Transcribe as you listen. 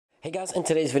Hey guys, in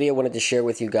today's video I wanted to share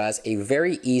with you guys a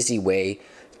very easy way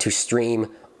to stream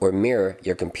or mirror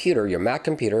your computer, your Mac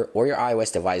computer or your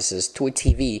iOS devices to a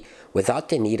TV without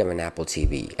the need of an Apple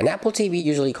TV. An Apple TV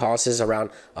usually costs around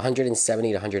 $170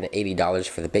 to $180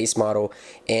 for the base model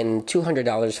and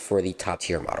 $200 for the top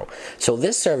tier model. So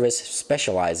this service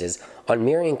specializes on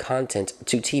mirroring content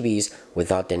to TVs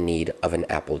without the need of an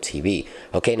Apple TV.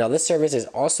 Okay, now this service is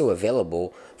also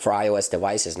available for iOS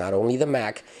devices, not only the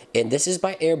Mac, and this is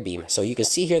by Airbeam. So you can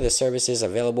see here the service is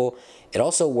available. It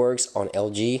also works on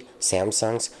LG,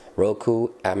 Samsung's, Roku,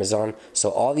 Amazon. So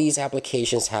all these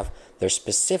applications have their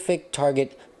specific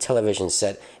target television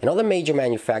set, and all the major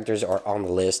manufacturers are on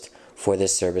the list for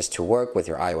this service to work with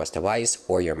your iOS device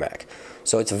or your Mac.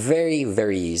 So it's very,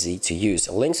 very easy to use.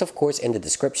 Links, of course, in the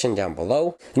description down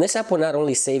below. And this app will not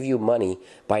only save you money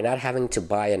by not having to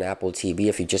buy an Apple TV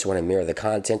if you just want to mirror the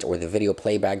content or the video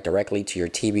playback directly to your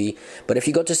TV, but if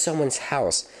you go to someone's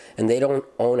house and they don't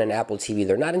own an Apple TV,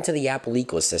 they're not into the Apple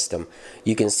ecosystem,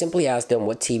 you can simply ask them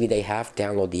what TV they have,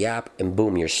 download the app, and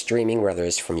boom, you're streaming, whether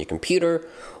it's from your computer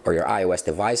or your iOS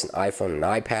device, an iPhone, an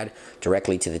iPad,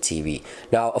 directly to the TV.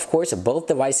 Now, of course, both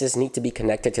devices need to be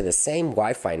connected to the same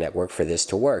Wi-Fi network for this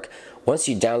to work. Once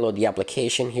you download the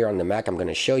application here on the Mac, I'm going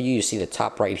to show you. You see the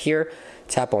top right here.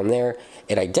 Tap on there.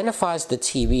 It identifies the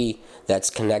TV that's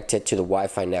connected to the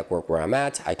Wi-Fi network where I'm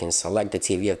at. I can select the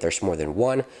TV if there's more than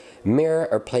one. Mirror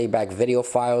or playback video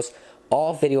files.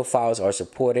 All video files are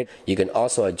supported. You can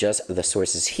also adjust the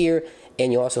sources here,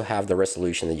 and you also have the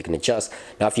resolution that you can adjust.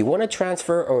 Now, if you want to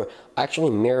transfer or actually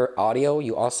mirror audio,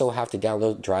 you also have to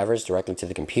download drivers directly to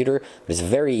the computer. But it's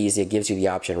very easy. It gives you the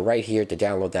option right here to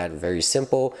download that. Very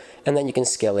simple. And then you can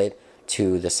scale it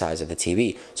to the size of the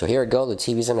TV. So here we go. The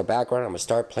TV's in the background. I'm going to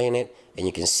start playing it, and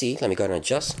you can see. Let me go ahead and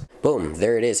adjust. Boom.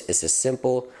 There it is. It's as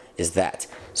simple as that.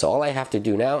 So all I have to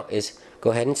do now is go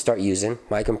ahead and start using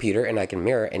my computer, and I can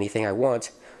mirror anything I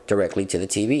want directly to the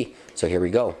TV. So here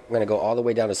we go. I'm going to go all the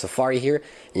way down to Safari here,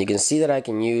 and you can see that I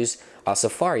can use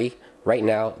Safari right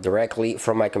now directly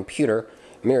from my computer,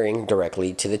 mirroring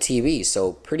directly to the TV.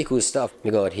 So pretty cool stuff. Let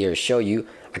me go ahead here and show you.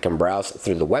 I can browse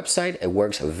through the website. It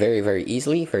works very, very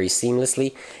easily, very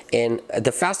seamlessly, and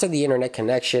the faster the internet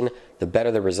connection, the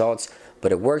better the results,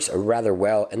 but it works rather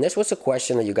well. And this was a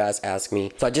question that you guys asked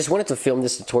me, so I just wanted to film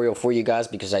this tutorial for you guys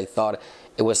because I thought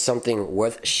it was something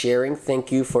worth sharing.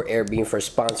 Thank you for Airbeam for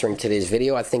sponsoring today's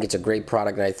video. I think it's a great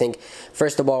product, and I think,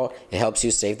 first of all, it helps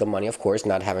you save the money, of course,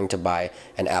 not having to buy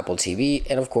an Apple TV.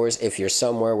 And of course, if you're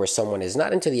somewhere where someone is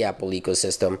not into the Apple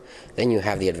ecosystem, then you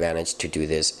have the advantage to do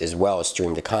this as well,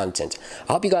 stream the content.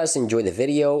 I hope you guys enjoyed the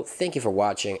video. Thank you for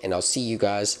watching, and I'll see you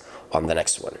guys on the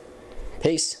next one.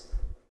 Peace.